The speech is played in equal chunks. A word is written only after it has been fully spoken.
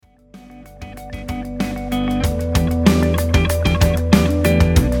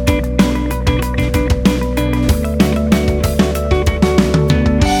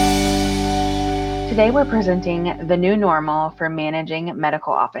Today we're presenting the new normal for managing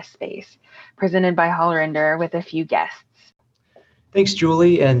medical office space, presented by Hall Render with a few guests. Thanks,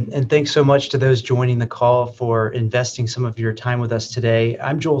 Julie, and thanks so much to those joining the call for investing some of your time with us today.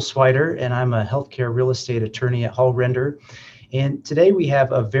 I'm Joel Swider, and I'm a healthcare real estate attorney at Hall Render. And today we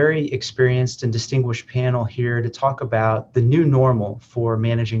have a very experienced and distinguished panel here to talk about the new normal for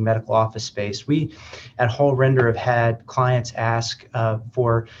managing medical office space. We at Hall Render have had clients ask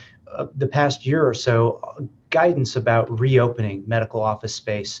for the past year or so guidance about reopening medical office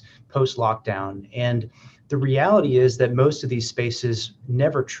space post-lockdown. And the reality is that most of these spaces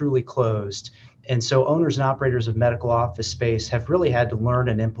never truly closed. And so owners and operators of medical office space have really had to learn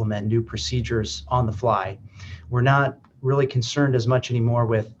and implement new procedures on the fly. We're not really concerned as much anymore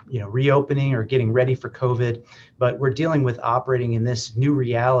with reopening or getting ready for COVID, but we're dealing with operating in this new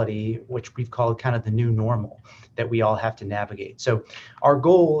reality, which we've called kind of the new normal that we all have to navigate. So our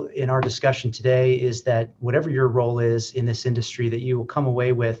goal in our discussion today is that whatever your role is in this industry, that you will come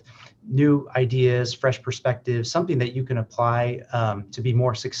away with new ideas, fresh perspectives, something that you can apply to be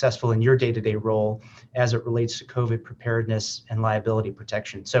more successful in your day-to-day role as it relates to COVID preparedness and liability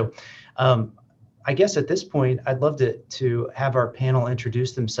protection. So I guess at this point, I'd love to have our panel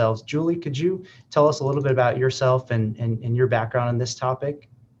introduce themselves. Julie, could you tell us a little bit about yourself and your background on this topic?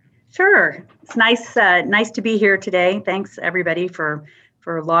 Sure. It's nice to be here today. Thanks everybody for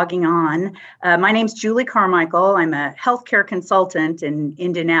logging on. My name's Julie Carmichael. I'm a healthcare consultant in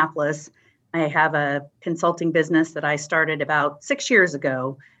Indianapolis. I have a consulting business that I started about 6 years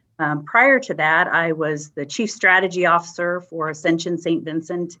ago. Prior to that, I was the chief strategy officer for Ascension St.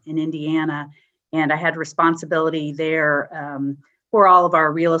 Vincent in Indiana, and I had responsibility there for all of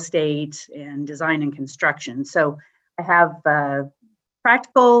our real estate and design and construction. So I have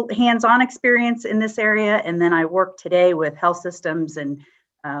practical hands-on experience in this area, and then I work today with health systems and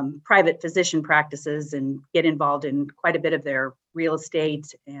private physician practices and get involved in quite a bit of their real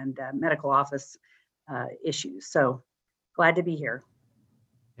estate and medical office issues. So glad to be here.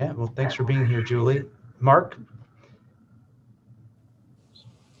 Yeah, well, thanks for being here, Julie. Mark?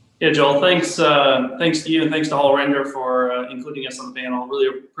 Yeah, Joel, thanks to you and thanks to Hall Render for including us on the panel. Really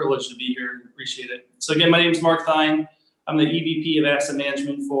a privilege to be here. Appreciate it. So again, my name is Mark Thine. I'm the EVP of Asset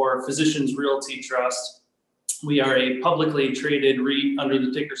Management for Physicians Realty Trust. We are a publicly traded REIT under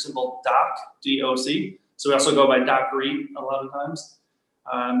the ticker symbol DOC, D-O-C. So we also go by DOC REIT a lot of times.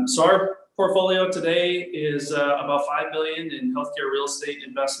 So our portfolio today is about $5 billion in healthcare real estate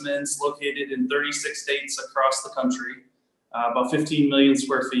investments located in 36 states across the country, about 15 million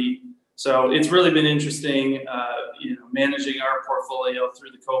square feet. So it's really been interesting, managing our portfolio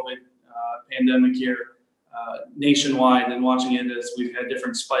through the COVID pandemic here nationwide and watching it as we've had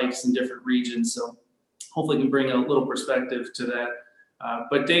different spikes in different regions. So hopefully can bring a little perspective to that.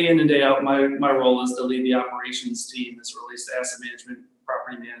 But day in and day out, my role is to lead the operations team as it relates to asset management,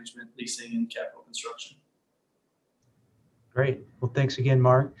 property management, leasing, and capital construction. Great. Well, thanks again,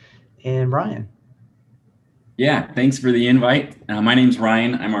 Mark. And Ryan. Yeah, thanks for the invite. My name's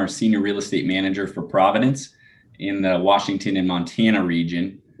Ryan. I'm our senior real estate manager for Providence in the Washington and Montana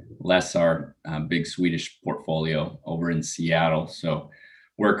region, less our big Swedish portfolio over in Seattle. So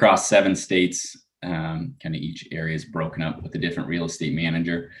we're across 7 states, kind of each area is broken up with a different real estate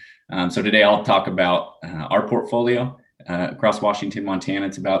manager. So today I'll talk about our portfolio across Washington, Montana.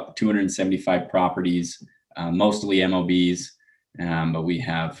 It's about 275 properties, mostly MOBs, but we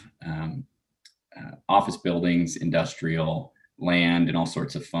have office buildings, industrial land, and all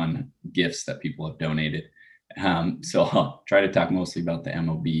sorts of fun gifts that people have donated. So I'll try to talk mostly about the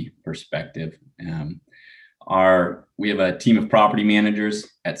MOB perspective. We have a team of property managers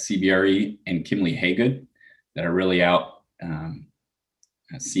at CBRE and Kimley Haygood that are really out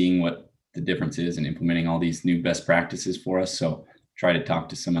seeing what the difference is and implementing all these new best practices for us. So try to talk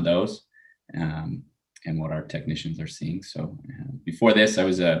to some of those and what our technicians are seeing. So before this, I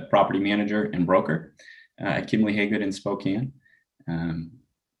was a property manager and broker at Kimley Haygood in Spokane.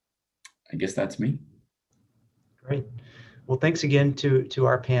 I guess that's me. Great. Well, thanks again to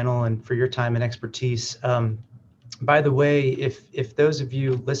our panel and for your time and expertise. By the way, if those of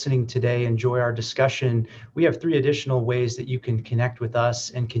you listening today enjoy our discussion, we have 3 additional ways that you can connect with us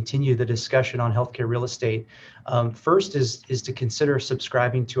and continue the discussion on healthcare real estate. First is to consider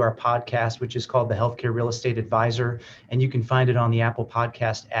subscribing to our podcast, which is called the Healthcare Real Estate Advisor, and you can find it on the Apple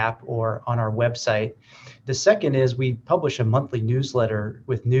Podcast app or on our website. The second is we publish a monthly newsletter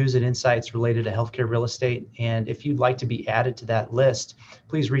with news and insights related to healthcare real estate. And if you'd like to be added to that list,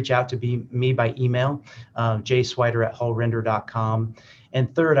 please reach out to me by email, jswider@hallrender.com.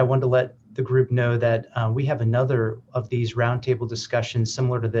 And third, I wanted to let the group know that we have another of these roundtable discussions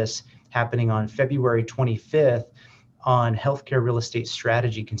similar to this happening on February 25th on healthcare real estate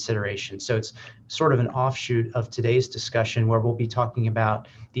strategy considerations. So it's sort of an offshoot of today's discussion where we'll be talking about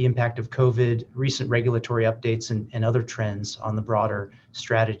the impact of COVID, recent regulatory updates, and other trends on the broader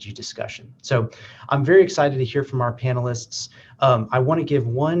strategy discussion. So I'm very excited to hear from our panelists. I want to give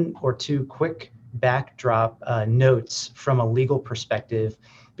one or two quick backdrop notes from a legal perspective,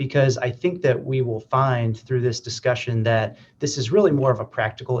 because I think that we will find through this discussion that this is really more of a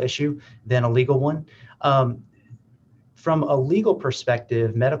practical issue than a legal one. From a legal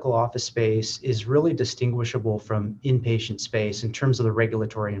perspective, medical office space is really distinguishable from inpatient space in terms of the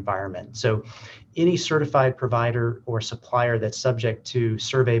regulatory environment. So any certified provider or supplier that's subject to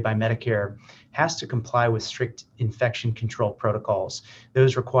survey by Medicare has to comply with strict infection control protocols.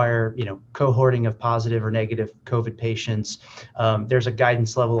 Those require, cohorting of positive or negative COVID patients. There's a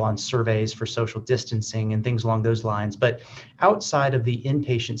guidance level on surveys for social distancing and things along those lines. But outside of the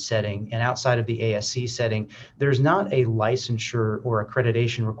inpatient setting and outside of the ASC setting, there's not a licensure or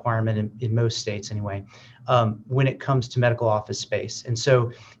accreditation requirement in most states anyway, when it comes to medical office space. And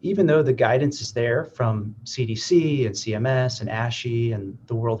so even though the guidance is there from CDC and CMS and ASHE and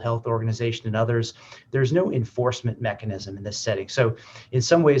the World Health Organization and others, there's no enforcement mechanism in this setting. So in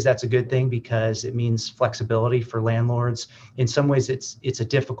some ways that's a good thing because it means flexibility for landlords. In some ways it's a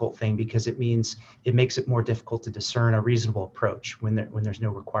difficult thing because it means it makes it more difficult to discern a reasonable approach when there's no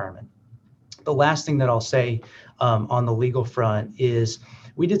requirement. The last thing that I'll say on the legal front is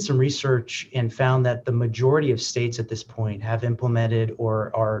we did some research and found that the majority of states at this point have implemented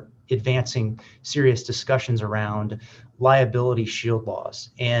or are advancing serious discussions around liability shield laws.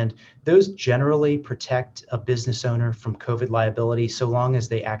 And those generally protect a business owner from COVID liability so long as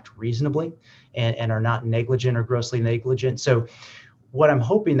they act reasonably and are not negligent or grossly negligent. So what I'm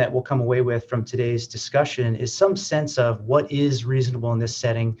hoping that we'll come away with from today's discussion is some sense of what is reasonable in this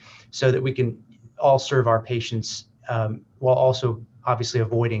setting so that we can all serve our patients while also obviously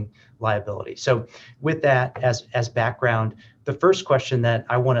avoiding liability. So with that as background, the first question that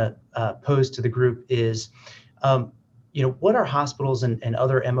I want to pose to the group is, what are hospitals and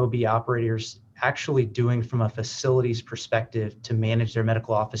other MOB operators actually doing from a facilities perspective to manage their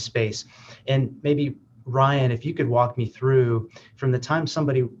medical office space? And maybe Ryan, if you could walk me through from the time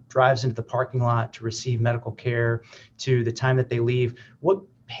somebody drives into the parking lot to receive medical care to the time that they leave,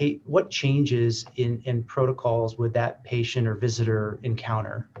 what changes in protocols would that patient or visitor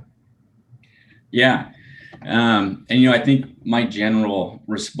encounter? Yeah. I think my general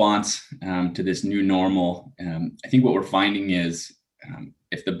response to this new normal, I think what we're finding is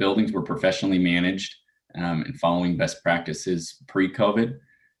if the buildings were professionally managed and following best practices pre-COVID,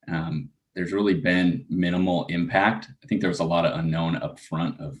 there's really been minimal impact. I think there was a lot of unknown up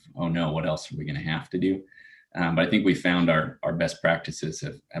front of, oh no, what else are we going to have to do? But I think we found our best practices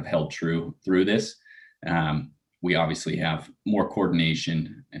have held true through this. We obviously have more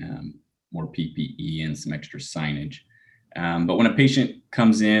coordination, more PPE and some extra signage. But when a patient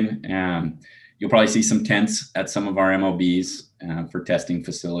comes in, you'll probably see some tents at some of our MOBs for testing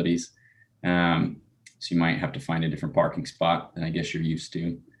facilities. So you might have to find a different parking spot than I guess you're used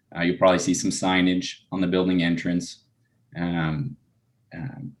to. You'll probably see some signage on the building entrance and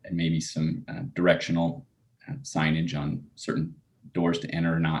maybe some directional signage on certain doors to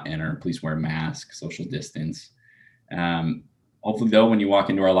enter or not enter. Please wear a mask, social distance. Hopefully, though, when you walk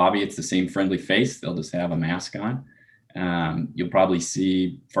into our lobby, it's the same friendly face. They'll just have a mask on. You'll probably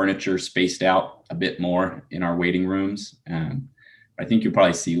see furniture spaced out a bit more in our waiting rooms. I think you'll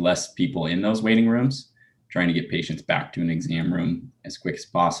probably see less people in those waiting rooms trying to get patients back to an exam room as quick as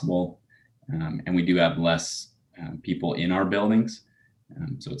possible. And we do have less people in our buildings.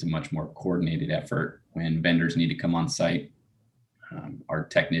 So it's a much more coordinated effort when vendors need to come on site. Our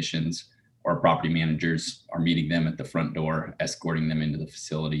technicians or property managers are meeting them at the front door, escorting them into the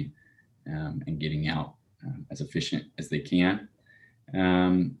facility and getting out as efficient as they can.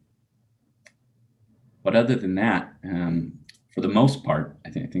 But other than that, for the most part, I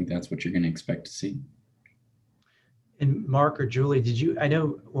think that's what you're going to expect to see. And Mark or Julie, I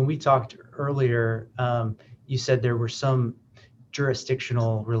know when we talked earlier, you said there were some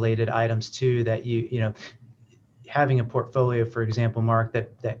jurisdictional related items too that having a portfolio, for example, Mark,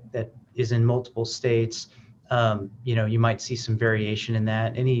 that is in multiple states, you might see some variation in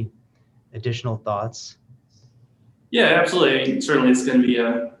that. Any additional thoughts? Yeah, absolutely. I mean, certainly it's going to be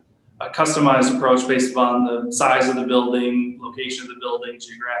a customized approach based upon the size of the building, location of the building,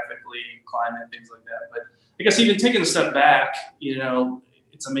 geographically, climate, things like that. But I guess even taking a step back,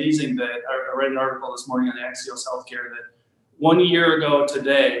 it's amazing that I read an article this morning on Axios Healthcare that 1 year ago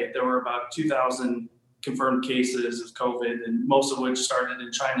today, there were about 2,000 confirmed cases of COVID, and most of which started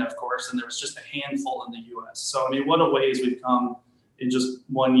in China, of course, and there was just a handful in the US. So, I mean, what a ways we've come in just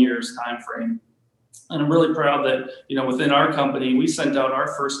 1 year's time frame. And I'm really proud that, within our company, we sent out our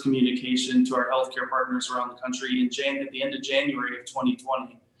first communication to our healthcare partners around the country at the end of January of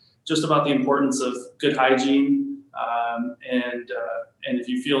 2020, just about the importance of good hygiene, and if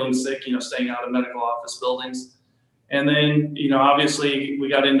you're feeling sick, staying out of medical office buildings. And then, obviously we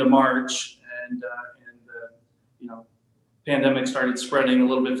got into March, and the pandemic started spreading a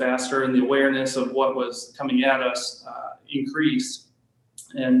little bit faster, and the awareness of what was coming at us increased.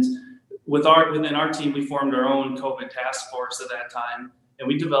 And within our team, we formed our own COVID task force at that time, and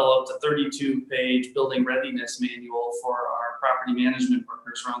we developed a 32-page building readiness manual for our property management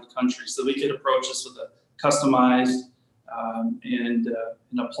partners around the country, so we could approach this with a customized and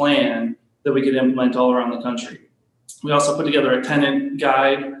a plan that we could implement all around the country. We also put together a tenant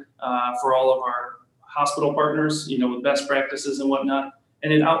guide for all of our hospital partners, with best practices and whatnot,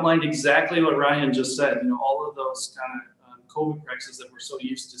 and it outlined exactly what Ryan just said. All of those kind of COVID practices that we're so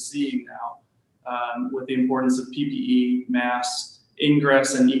used to seeing now, with the importance of PPE, masks,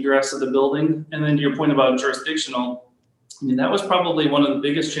 ingress and egress of the building. And then to your point about jurisdictional, that was probably one of the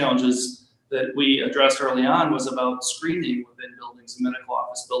biggest challenges that we addressed early on, was about screening within buildings and medical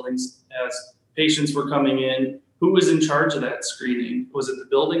office buildings. As patients were coming in, who was in charge of that screening? Was it the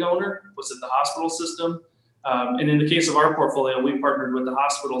building owner? Was it the hospital system? And in the case of our portfolio, we partnered with the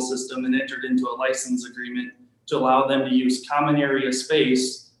hospital system and entered into a license agreement to allow them to use common area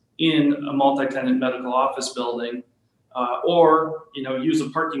space in a multi-tenant medical office building, or use a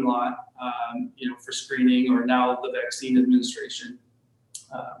parking lot, for screening, or now the vaccine administration.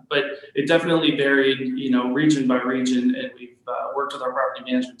 But it definitely varied, region by region, and we've worked with our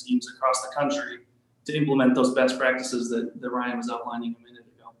property management teams across the country to implement those best practices that Ryan was outlining a minute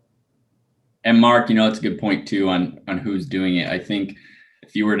ago. And Mark, it's a good point too on who's doing it. I think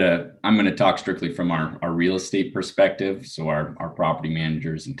if you were to, I'm going to talk strictly from our real estate perspective, so our property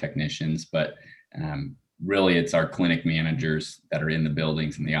managers and technicians, but really it's our clinic managers that are in the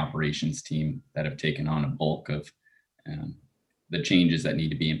buildings and the operations team that have taken on a bulk of the changes that need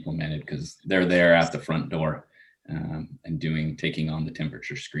to be implemented, because they're there at the front door and taking on the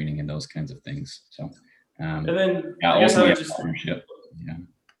temperature screening and those kinds of things. So, and then yeah, I guess I would just, partnership. Yeah.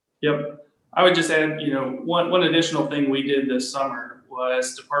 Yep. I would just add, one additional thing we did this summer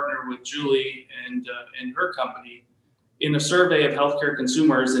was to partner with Julie and her company in a survey of healthcare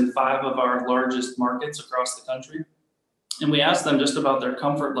consumers in 5 of our largest markets across the country. And we asked them just about their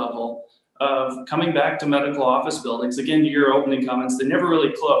comfort level of coming back to medical office buildings. Again, to your opening comments, they never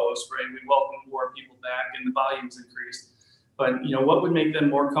really closed, right? We welcome more people back and the volumes increased. But, what would make them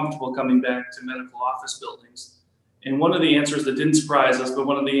more comfortable coming back to medical office buildings? And one of the answers that didn't surprise us, but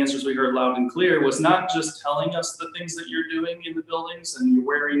one of the answers we heard loud and clear, was not just telling us the things that you're doing in the buildings and you're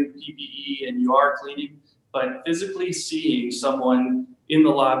wearing PPE and you are cleaning, but physically seeing someone in the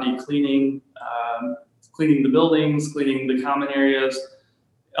lobby cleaning the buildings, cleaning the common areas,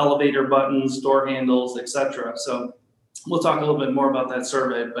 elevator buttons, door handles, etc. So we'll talk a little bit more about that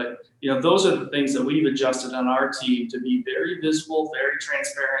survey, but those are the things that we've adjusted on our team to be very visible, very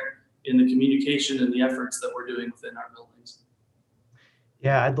transparent in the communication and the efforts that we're doing within our buildings.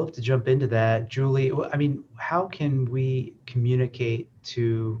 Yeah, I'd love to jump into that. Julie, I mean, how can we communicate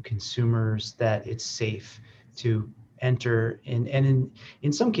to consumers that it's safe to enter and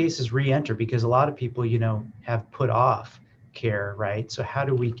in some cases re-enter, because a lot of people, have put off care, right? So how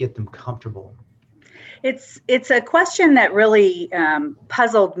do we get them comfortable? It's a question that really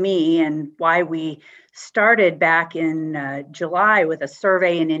puzzled me, and why we started back in July with a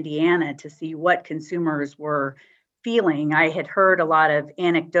survey in Indiana to see what consumers were feeling. I had heard a lot of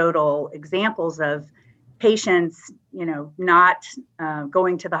anecdotal examples of patients, not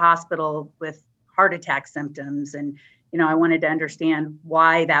going to the hospital with heart attack symptoms, and I wanted to understand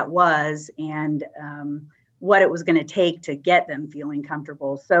why that was, and what it was going to take to get them feeling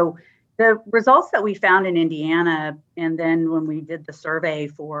comfortable. So the results that we found in Indiana, and then when we did the survey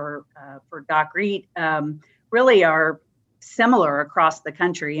for Doc Reet, really are similar across the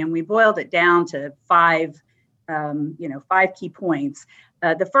country, and we boiled it down to 5 key points.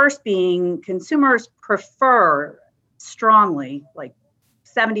 The first being, consumers prefer strongly, like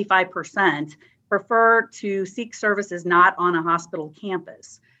 75%, prefer to seek services not on a hospital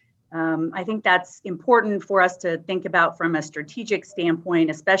campus. I think that's important for us to think about from a strategic standpoint,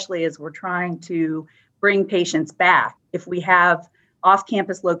 especially as we're trying to bring patients back. If we have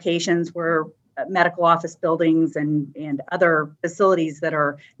off-campus locations where medical office buildings and other facilities that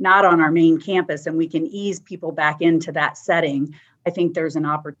are not on our main campus, and we can ease people back into that setting, I think there's an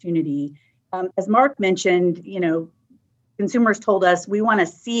opportunity. As Mark mentioned, consumers told us, we want to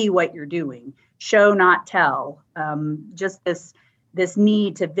see what you're doing, show, not tell. Just this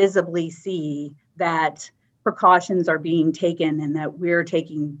need to visibly see that precautions are being taken and that we're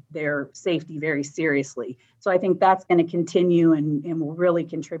taking their safety very seriously. So I think that's going to continue and will really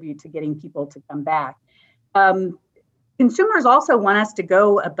contribute to getting people to come back. Consumers also want us to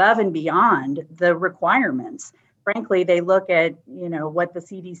go above and beyond the requirements. Frankly, they look at what the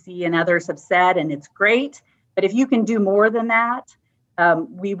CDC and others have said, and it's great. But if you can do more than that,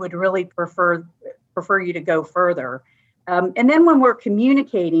 we would really prefer you to go further. And then when we're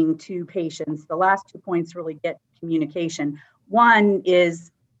communicating to patients, the last 2 points really get communication. One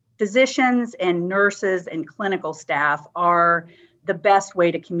is physicians and nurses and clinical staff are the best way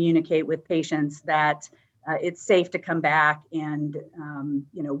to communicate with patients that it's safe to come back and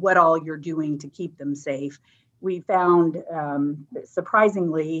what all you're doing to keep them safe. We found,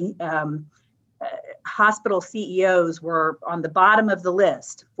 surprisingly, hospital CEOs were on the bottom of the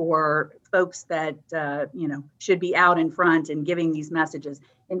list for folks that should be out in front and giving these messages.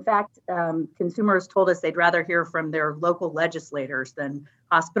 In fact, consumers told us they'd rather hear from their local legislators than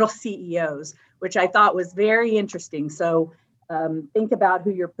hospital CEOs, which I thought was very interesting. So think about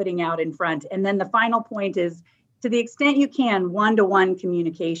who you're putting out in front. And then the final point is, to the extent you can, one-to-one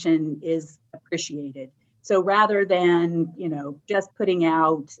communication is appreciated. So rather than, just putting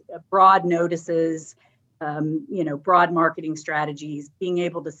out broad notices, broad marketing strategies, being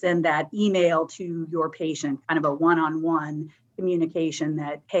able to send that email to your patient, kind of a one-on-one communication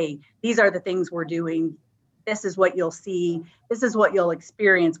that, hey, these are the things we're doing. This is what you'll see. This is what you'll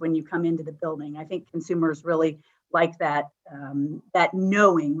experience when you come into the building. I think consumers really like that, that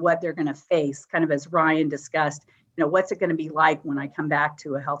knowing what they're going to face, kind of as Ryan discussed, what's it going to be like when I come back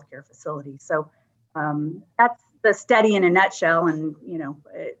to a healthcare facility. So that's the study in a nutshell, and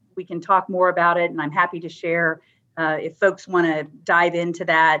we can talk more about it, and I'm happy to share if folks want to dive into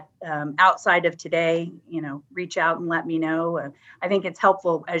that outside of today. Reach out and let me know. I think it's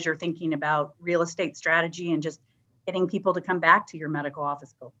helpful as you're thinking about real estate strategy and just getting people to come back to your medical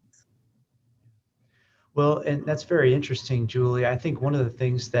office buildings. Well, and that's very interesting, Julie. I think one of the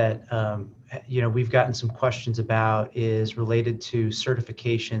things that we've gotten some questions about is related to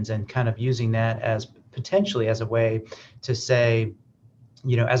certifications and kind of using that as potentially as a way to say,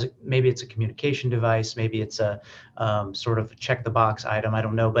 maybe it's a communication device, maybe it's a sort of check the box item. I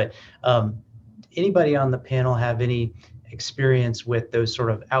don't know, but anybody on the panel have any experience with those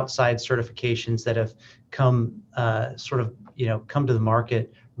sort of outside certifications that have come come to the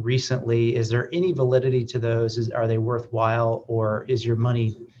market recently? Is there any validity to those? Are they worthwhile, or is your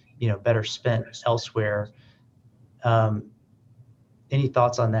money, better spent elsewhere? Any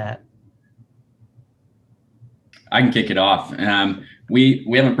thoughts on that? I can kick it off. We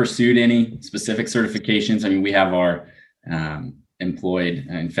haven't pursued any specific certifications. I mean, we have our employed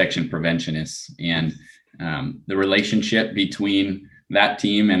infection preventionists, and the relationship between that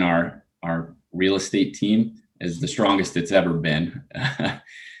team and our real estate team is the strongest it's ever been.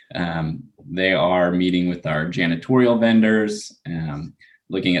 They are meeting with our janitorial vendors,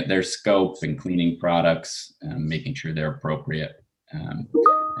 looking at their scope and cleaning products, making sure they're appropriate. And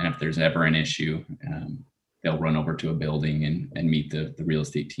if there's ever an issue, they'll run over to a building and meet the real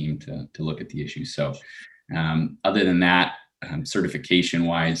estate team to look at the issue. So other than that, certification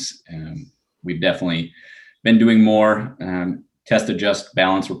wise, we've definitely been doing more test, adjust,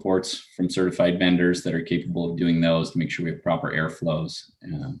 balance reports from certified vendors that are capable of doing those to make sure we have proper airflows.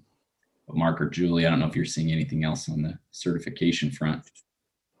 But Mark or Julie, I don't know if you're seeing anything else on the certification front.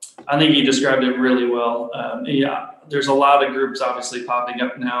 I think you described it really well. There's a lot of groups obviously popping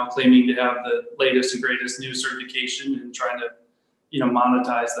up now claiming to have the latest and greatest new certification and trying to,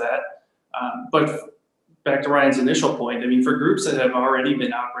 monetize that. But back to Ryan's initial point, I mean, for groups that have already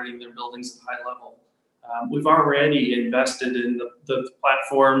been operating their buildings at high level, we've already invested in the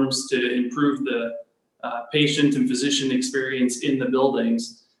platforms to improve the patient and physician experience in the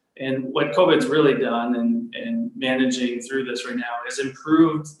buildings. And what COVID's really done and managing through this right now is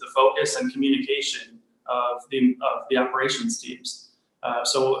improved the focus and communication of the operations teams.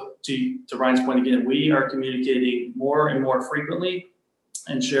 So to Ryan's point again, we are communicating more and more frequently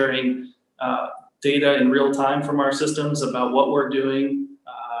and sharing data in real time from our systems about what we're doing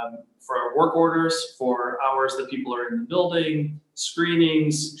for our work orders, for hours that people are in the building,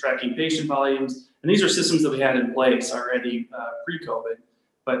 screenings, tracking patient volumes. And these are systems that we had in place already pre-COVID.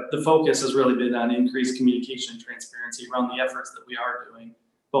 But the focus has really been on increased communication and transparency around the efforts that we are doing.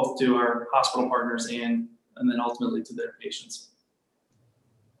 both to our hospital partners and then ultimately to their patients.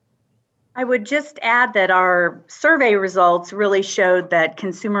 I would just add that our survey results really showed that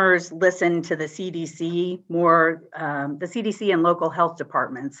consumers listen to the CDC more, the CDC and local health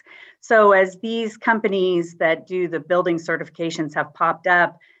departments. So as these companies that do the building certifications have popped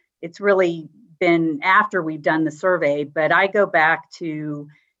up, it's really been after we've done the survey. But I go back to,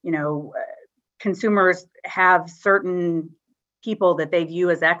 consumers have certain people that they view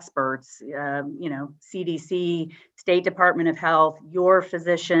as experts, CDC, State Department of Health, your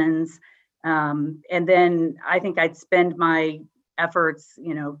physicians. And then I think I'd spend my efforts,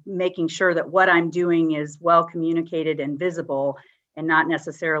 making sure that what I'm doing is well communicated and visible, and not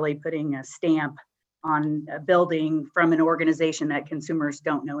necessarily putting a stamp on a building from an organization that consumers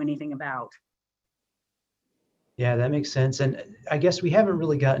don't know anything about. Yeah, that makes sense. And I guess we haven't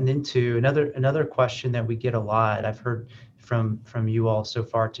really gotten into another question that we get a lot. I've heard from you all so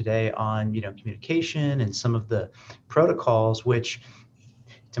far today on, communication and some of the protocols, which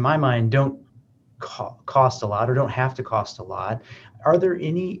to my mind don't cost a lot or don't have to cost a lot. Are there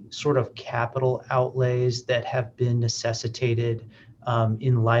any sort of capital outlays that have been necessitated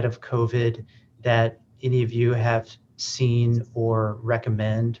in light of COVID that any of you have seen or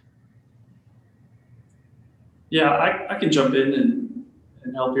recommend? Yeah, I can jump in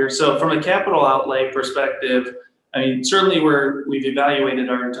and help here. So from a capital outlay perspective, I mean, certainly we've evaluated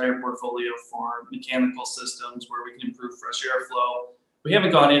our entire portfolio for mechanical systems where we can improve fresh airflow. We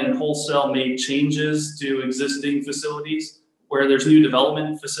haven't gone in and wholesale made changes to existing facilities. Where there's new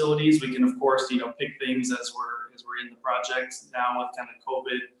development facilities, we can of course, pick things as we're in the project now with kind of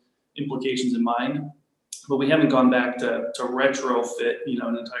COVID implications in mind. But we haven't gone back to retrofit,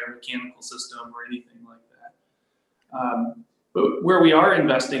 an entire mechanical system or anything like that. But where we are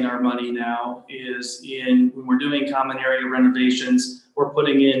investing our money now is when we're doing common area renovations, we're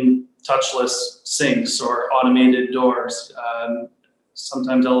putting in touchless sinks or automated doors.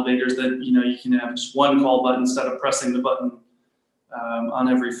 Sometimes elevators that, you can have just one call button instead of pressing the button on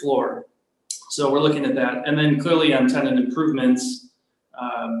every floor. So we're looking at that. And then clearly on tenant improvements,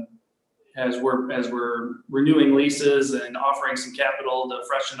 as we're renewing leases and offering some capital to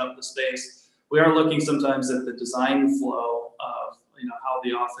freshen up the space, we are looking sometimes at the design flow of how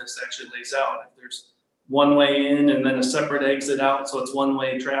the office actually lays out. If there's one way in and then a separate exit out, so it's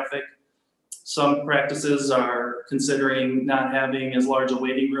one-way traffic. Some practices are considering not having as large a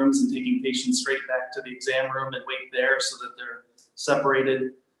waiting rooms and taking patients straight back to the exam room and wait there so that they're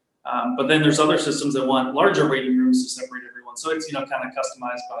separated. But then there's other systems that want larger waiting rooms to separate everyone. So it's kind of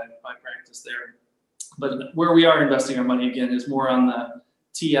customized by practice there. But where we are investing our money again is more on the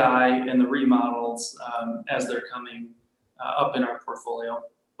TI and the remodels as they're coming up in our portfolio.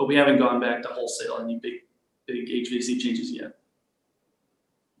 But we haven't gone back to wholesale any big HVAC changes yet.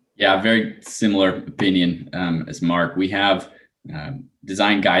 Yeah, very similar opinion as Mark. We have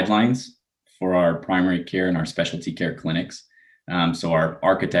design guidelines for our primary care and our specialty care clinics. So our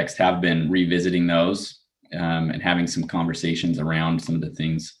architects have been revisiting those and having some conversations around some of the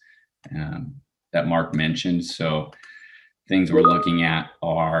things that Mark mentioned. So things we're looking at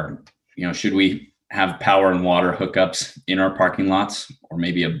are, should we have power and water hookups in our parking lots or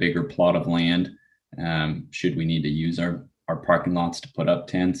maybe a bigger plot of land? Should we need to use our parking lots to put up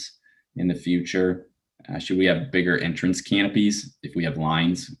tents in the future? Should we have bigger entrance canopies if we have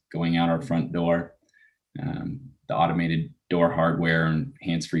lines going out our front door? The automated door hardware and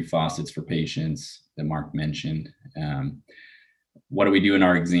hands-free faucets for patients that Mark mentioned. What do we do in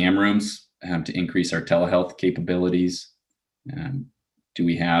our exam rooms to increase our telehealth capabilities? Do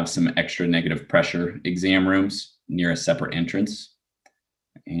we have some extra negative pressure exam rooms near a separate entrance?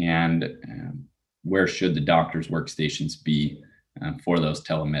 And where should the doctor's workstations be for those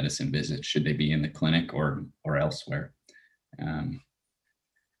telemedicine visits? Should they be in the clinic or elsewhere?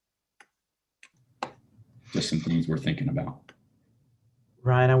 Just some things we're thinking about.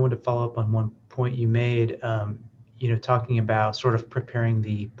 Ryan, I want to follow up on one point you made, talking about sort of preparing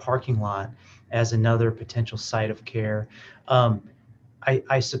the parking lot as another potential site of care.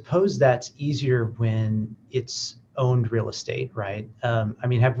 I suppose that's easier when it's owned real estate, right?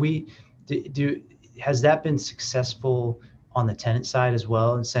 Has that been successful on the tenant side as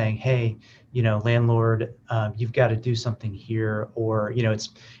well in saying, hey, landlord, you've got to do something here, or,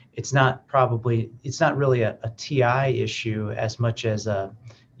 it's not really a TI issue as much as a,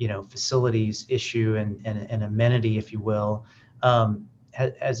 facilities issue and an amenity, if you will.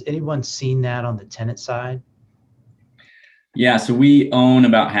 Has anyone seen that on the tenant side? Yeah, so we own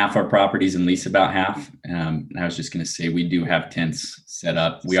about half our properties and lease about half. I was just going to say, we do have tents set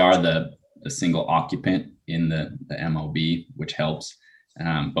up. We are the single occupant in the MOB, which helps.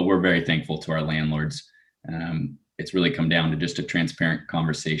 But we're very thankful to our landlords. It's really come down to just a transparent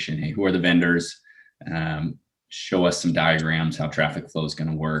conversation. Hey, who are the vendors? Show us some diagrams, how traffic flow is going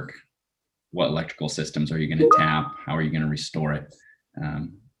to work. What electrical systems are you going to tap? How are you going to restore it?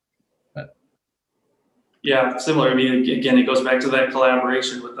 Yeah, similar. I mean, again, it goes back to that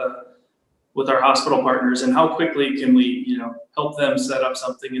collaboration with our hospital partners, and how quickly can we, help them set up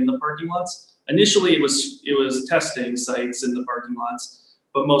something in the parking lots. Initially, it was testing sites in the parking lots,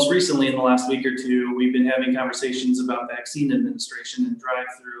 but most recently, in the last week or two, we've been having conversations about vaccine administration and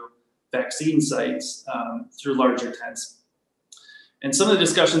drive-through vaccine sites through larger tents. And some of the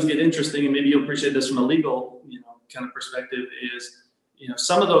discussions get interesting, and maybe you'll appreciate this from a legal, kind of perspective. Is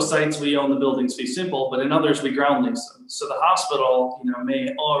some of those sites we own the buildings fee simple, but in others we ground lease them. So the hospital,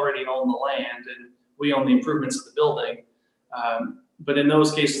 may already own the land and we own the improvements of the building. But in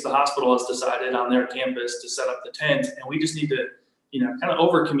those cases, the hospital has decided on their campus to set up the tent, and we just need to, kind of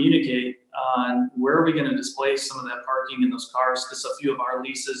over communicate on where are we going to displace some of that parking in those cars, because a few of our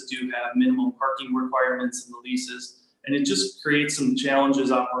leases do have minimum parking requirements in the leases, and it just creates some challenges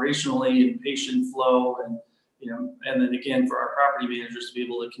operationally and patient flow, and and then again, for our property managers to be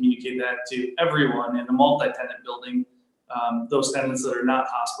able to communicate that to everyone in a multi-tenant building, those tenants that are not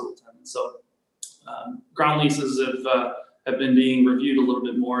hospital tenants. So ground leases have been being reviewed a little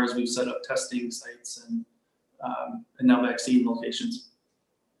bit more as we've set up testing sites and now vaccine locations.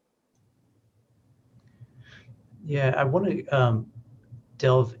 Yeah, I want to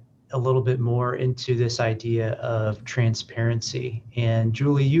delve a little bit more into this idea of transparency. And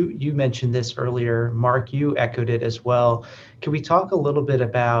Julie, you mentioned this earlier. Mark, you echoed it as well. Can we talk a little bit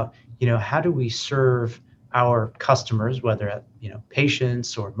about, how do we serve our customers, whether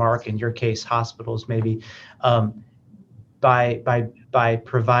patients or, Mark, in your case, hospitals, maybe, by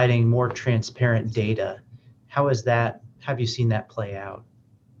providing more transparent data? How have you seen that play out?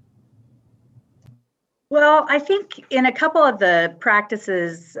 Well, I think in a couple of the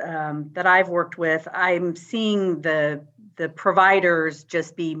practices that I've worked with, I'm seeing the providers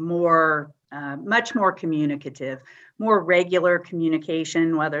just be much more communicative, more regular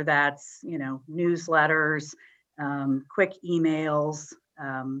communication, whether that's, newsletters, quick emails.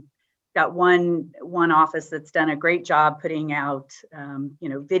 Got one office that's done a great job putting out,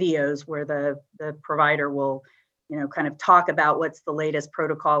 videos where the provider will, kind of talk about what's the latest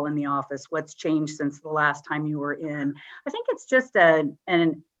protocol in the office, what's changed since the last time you were in. I think it's just an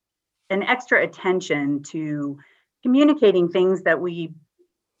extra attention to communicating things that we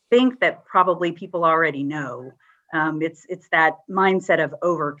think that probably people already know. It's that mindset of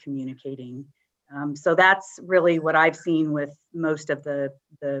over communicating. So that's really what I've seen with most of the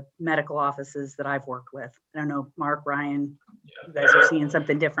medical offices that I've worked with. I don't know, Mark, Ryan, you guys are seeing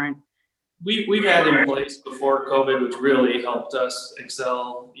something different. We've had in place before COVID, which really helped us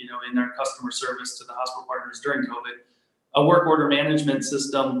excel, in our customer service to the hospital partners during COVID, a work order management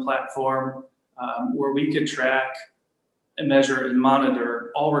system platform where we could track and measure and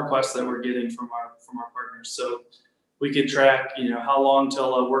monitor all requests that we're getting from our partners. So we could track, how long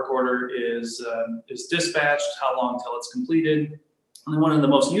till a work order is dispatched, how long till it's completed. And then one of the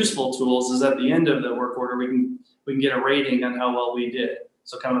most useful tools is at the end of the work order, we can get a rating on how well we did.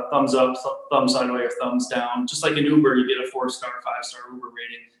 So kind of a thumbs up, thumbs sideways, or thumbs down. Just like in Uber, you get a 4-star, 5-star Uber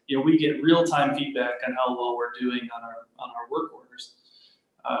rating. We get real-time feedback on how well we're doing on our work orders.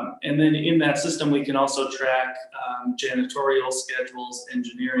 And then in that system, we can also track janitorial schedules,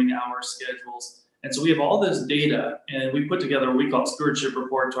 engineering hour schedules. And so we have all this data, and we put together what we call a stewardship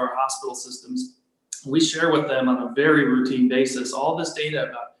report to our hospital systems. We share with them on a very routine basis all this data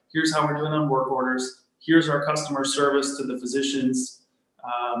about here's how we're doing on work orders, here's our customer service to the physicians,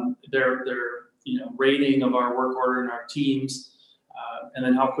 their rating of our work order and our teams, and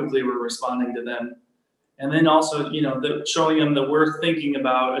then how quickly we're responding to them. And then also, showing them that we're thinking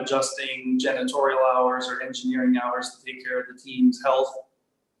about adjusting janitorial hours or engineering hours to take care of the team's health,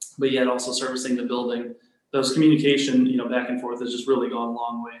 but yet also servicing the building. Those communication, back and forth has just really gone a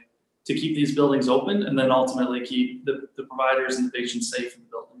long way to keep these buildings open and then ultimately keep the providers and the patients safe in the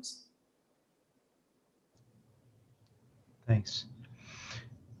buildings. Thanks.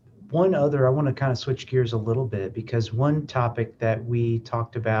 One other, I want to kind of switch gears a little bit, because one topic that we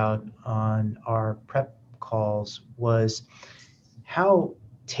talked about on our prep calls was how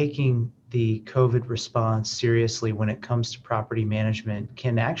taking the COVID response seriously when it comes to property management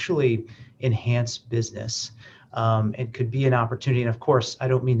can actually enhance business. It could be an opportunity. And of course, I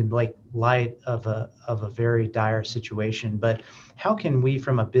don't mean to light of a very dire situation, but how can we,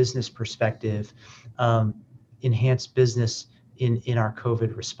 from a business perspective, enhance business in our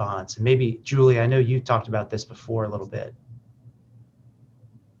COVID response? And maybe, Julie, I know you talked about this before a little bit.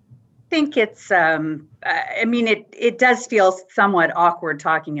 think it's, I mean, it does feel somewhat awkward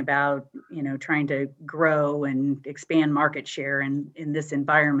talking about, trying to grow and expand market share in this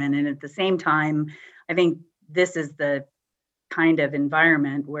environment. And at the same time, I think this is the kind of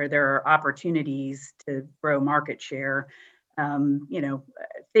environment where there are opportunities to grow market share.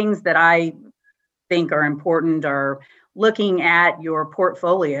 Things that I think are important are looking at your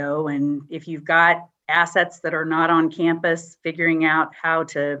portfolio, and if you've got assets that are not on campus, figuring out how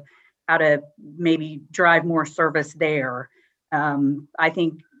to maybe drive more service there. I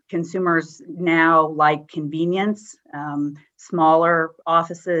think consumers now like convenience, smaller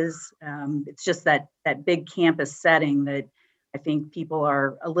offices. It's just that big campus setting that I think people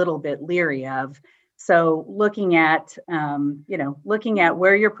are a little bit leery of. So looking at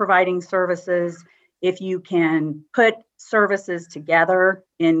where you're providing services, if you can put services together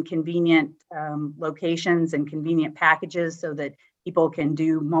in convenient locations and convenient packages so that people can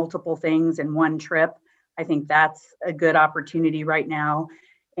do multiple things in one trip, I think that's a good opportunity right now.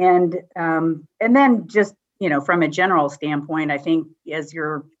 And then just, from a general standpoint, I think as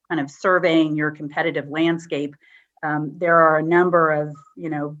you're kind of surveying your competitive landscape, there are a number of,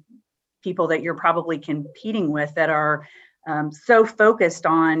 people that you're probably competing with that are so focused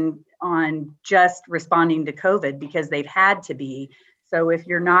on just responding to COVID because they've had to be. So if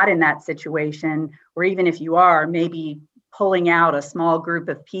you're not in that situation, or even if you are, maybe pulling out a small group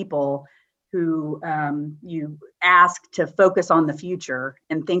of people who you ask to focus on the future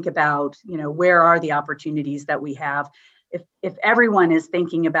and think about, where are the opportunities that we have. If everyone is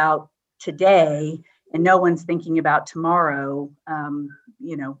thinking about today and no one's thinking about tomorrow,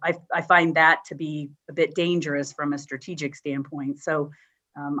 I find that to be a bit dangerous from a strategic standpoint. So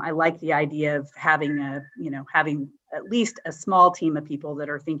I like the idea of having at least a small team of people that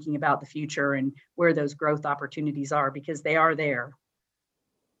are thinking about the future and where those growth opportunities are, because they are there.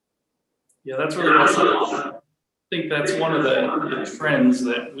 Yeah, that's really well said. I think that's one of the trends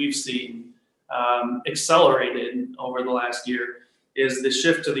that we've seen accelerated over the last year is the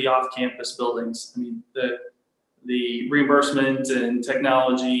shift to the off-campus buildings. I mean, the reimbursement and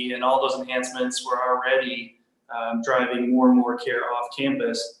technology and all those enhancements were already driving more and more care off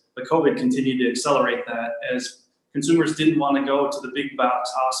campus, but COVID continued to accelerate that as consumers didn't want to go to the big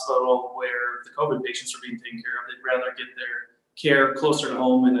box hospital where the COVID patients are being taken care of. They'd rather get their care closer to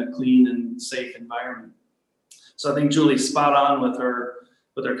home in a clean and safe environment. So I think Julie's spot on with her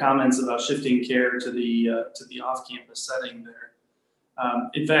comments about shifting care to the off-campus setting there.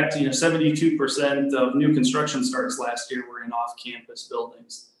 In fact, 72% of new construction starts last year were in off-campus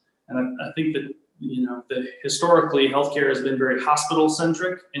buildings, and I think that that historically healthcare has been very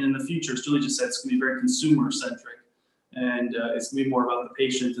hospital-centric, and in the future, as Julie just said, it's going to be very consumer-centric, and it's going to be more about the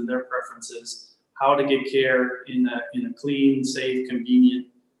patient and their preferences. How to get care in a clean, safe, convenient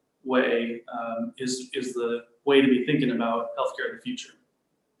way is the way to be thinking about healthcare in the future.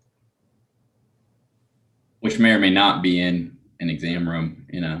 Which may or may not be in an exam room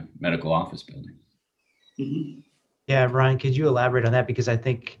in a medical office building. Mm-hmm. Yeah, Ryan, could you elaborate on that? Because I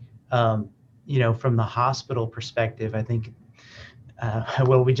think, from the hospital perspective, I think,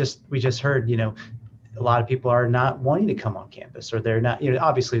 we just heard, a lot of people are not wanting to come on campus, or they're not,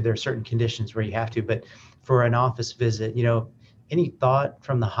 obviously there are certain conditions where you have to, but for an office visit, any thought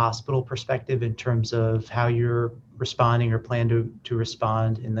from the hospital perspective in terms of how you're responding or plan to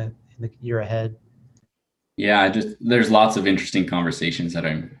respond in the year ahead? Yeah, there's lots of interesting conversations that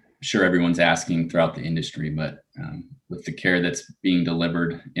I'm sure everyone's asking throughout the industry, but with the care that's being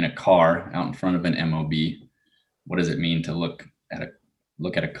delivered in a car out in front of an MOB, what does it mean to look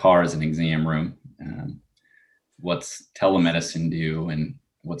at a car as an exam room? What's telemedicine do, and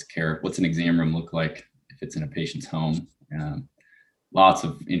what's an exam room look like if it's in a patient's home? Lots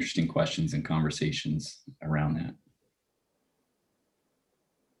of interesting questions and conversations around that.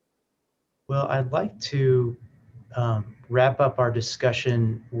 Well, I'd like to wrap up our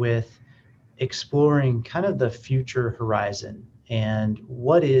discussion with exploring kind of the future horizon and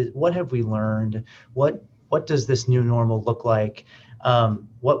what have we learned? What does this new normal look like?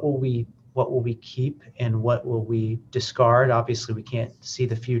 What will we keep and what will we discard? Obviously, we can't see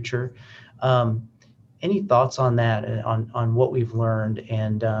the future. Any thoughts on that, on what we've learned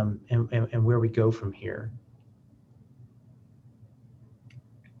and where we go from here?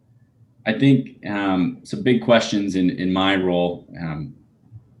 I think some big questions in my role.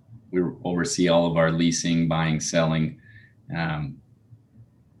 We oversee all of our leasing, buying, selling.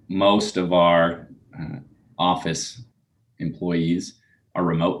 Most of our office employees are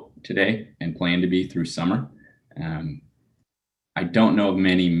remote today and plan to be through summer. I don't know of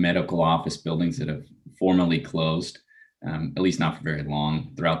many medical office buildings that have formally closed. at least not for very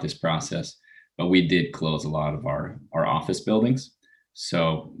long throughout this process. But we did close a lot of our office buildings.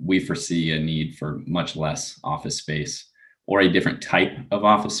 So we foresee a need for much less office space, or a different type of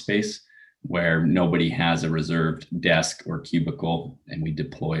office space where nobody has a reserved desk or cubicle, and we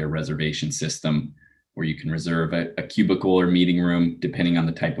deploy a reservation system where you can reserve a cubicle or meeting room depending on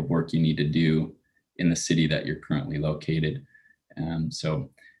the type of work you need to do in the city that you're currently located.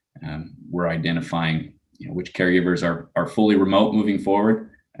 So we're identifying which caregivers are fully remote moving forward.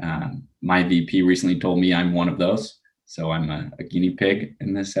 My VP recently told me I'm one of those, so I'm a guinea pig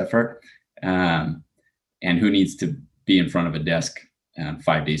in this effort. And who needs to be in front of a desk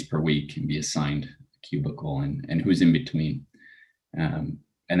 5 days per week and be assigned a cubicle, and who's in between. And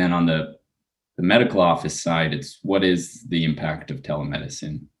then on the medical office side, it's what is the impact of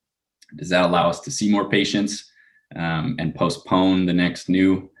telemedicine? Does that allow us to see more patients and postpone the next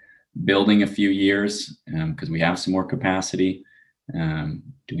new building a few years because we have some more capacity?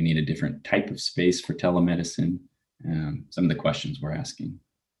 Do we need a different type of space for telemedicine? Some of the questions we're asking.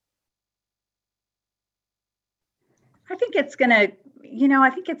 I think it's gonna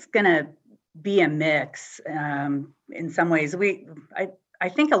be a mix in some ways. I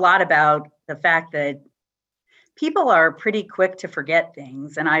think a lot about the fact that people are pretty quick to forget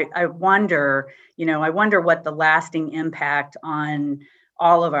things, and I wonder what the lasting impact on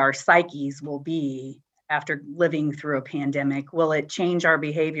all of our psyches will be after living through a pandemic. Will it change our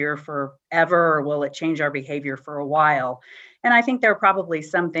behavior forever, or will it change our behavior for a while? And I think there are probably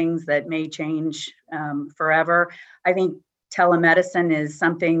some things that may change forever. I think telemedicine is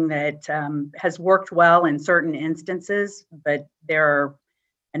something that has worked well in certain instances, but there are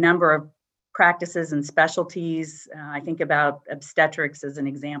a number of practices and specialties. I think about obstetrics as an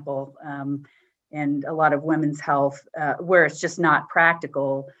example, and a lot of women's health, where it's just not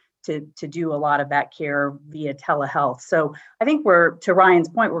practical to do a lot of that care via telehealth. So I think to Ryan's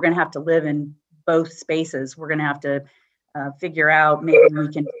point, we're going to have to live in both spaces. We're going to have to figure out, maybe we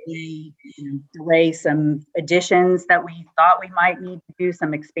can delay some additions that we thought we might need to do,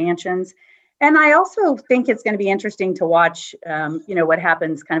 some expansions. And I also think it's going to be interesting to watch, what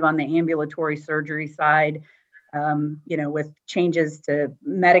happens kind of on the ambulatory surgery side, with changes to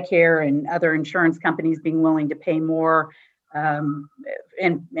Medicare and other insurance companies being willing to pay more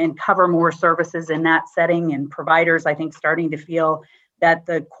and cover more services in that setting, and providers, I think, starting to feel that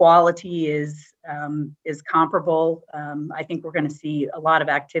the quality is comparable. I think we're going to see a lot of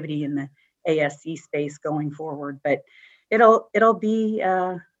activity in the ASC space going forward, but it'll be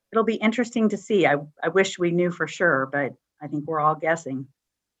interesting to see. I wish we knew for sure, but I think we're all guessing.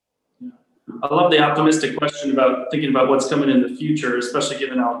 I love the optimistic question about thinking about what's coming in the future, especially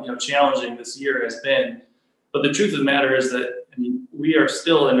given how challenging this year has been. But the truth of the matter is that we are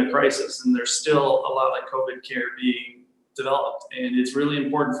still in a crisis, and there's still a lot of COVID care being developed, and it's really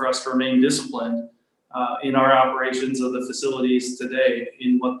important for us to remain disciplined in our operations of the facilities today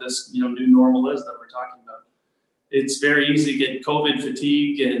in what this new normal is that we're talking about. It's very easy to get COVID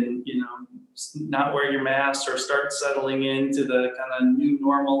fatigue and not wear your mask or start settling into the kind of new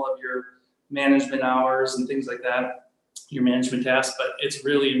normal of your management hours and things like that, your management tasks. But it's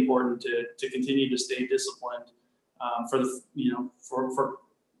really important to continue to stay disciplined for the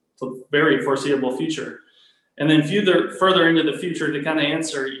very foreseeable future. And then further into the future, to kind of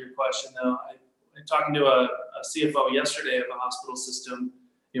answer your question, though, I'm talking to a CFO yesterday of a hospital system.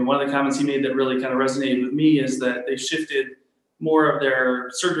 One of the comments he made that really kind of resonated with me is that they shifted more of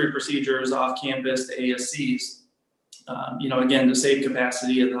their surgery procedures off campus to ASCs, again, to save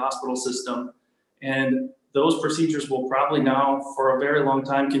capacity at the hospital system. And those procedures will probably now, for a very long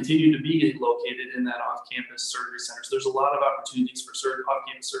time, continue to be located in that off-campus surgery centers. There's a lot of opportunities for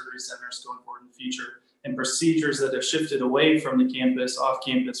off-campus surgery centers going forward in the future. And procedures that have shifted away from the campus,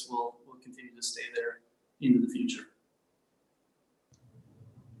 off-campus, will continue to stay there into the future.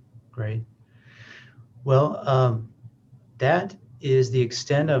 Great. Well, that is the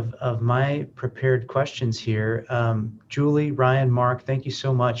extent of my prepared questions here. Julie, Ryan, Mark, thank you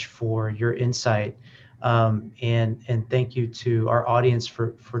so much for your insight. And thank you to our audience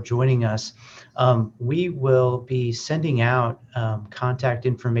for joining us. We will be sending out contact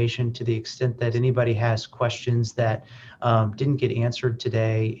information to the extent that anybody has questions that didn't get answered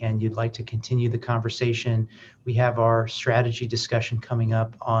today and you'd like to continue the conversation. We have our strategy discussion coming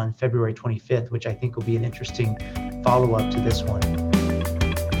up on February 25th, which I think will be an interesting follow-up to this one.